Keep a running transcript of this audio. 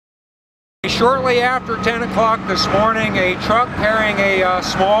Shortly after 10 o'clock this morning, a truck carrying a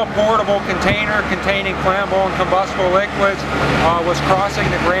small portable container containing flammable and combustible liquids was crossing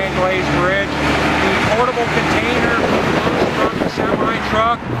the Glaze Bridge. The portable container from the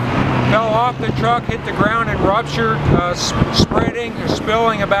semi-truck fell off the truck, hit the ground and ruptured,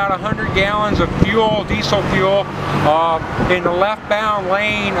 spilling about 100 gallons of fuel, diesel fuel, in the left-bound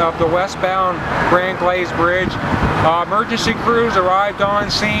lane of the westbound Glaze Bridge. Emergency crews arrived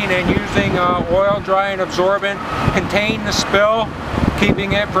on scene and using oil, dry, and absorbent contained the spill,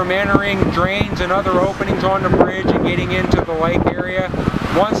 keeping it from entering drains and other openings on the bridge and getting into the lake area.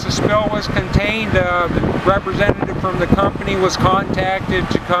 Once the spill was contained, the representative from the company was contacted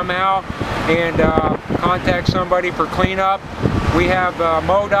to come out and contact somebody for cleanup. We have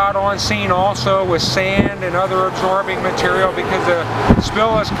MoDOT on scene also with sand and other absorbing material because the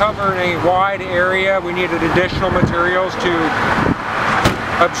spill is covering a wide area. We needed additional materials to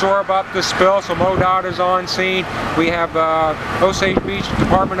absorb up the spill, so MoDOT is on scene. We have Osage Beach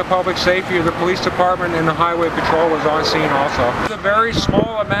Department of Public Safety, the police department, and the highway patrol was on scene also. It's a very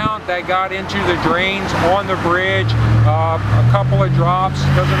small amount that got into the drains on the bridge. A couple of drops,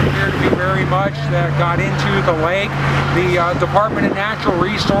 doesn't appear to be very much that got into the lake. The Department of Natural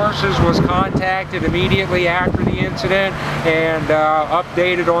Resources was contacted immediately after the incident and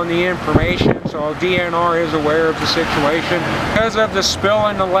updated on the information, so DNR is aware of the situation. Because of the spill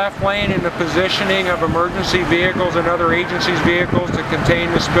in the left lane and the positioning of emergency vehicles and other agencies' vehicles to contain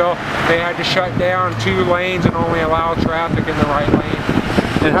the spill, they had to shut down 2 lanes and only allow traffic in the right lane.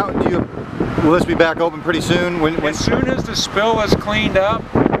 And how do you, will this be back open pretty soon? As soon as the spill is cleaned up,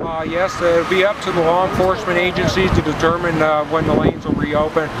 yes, it'll be up to the law enforcement agencies to determine when the lanes will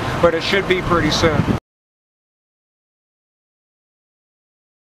reopen, but it should be pretty soon.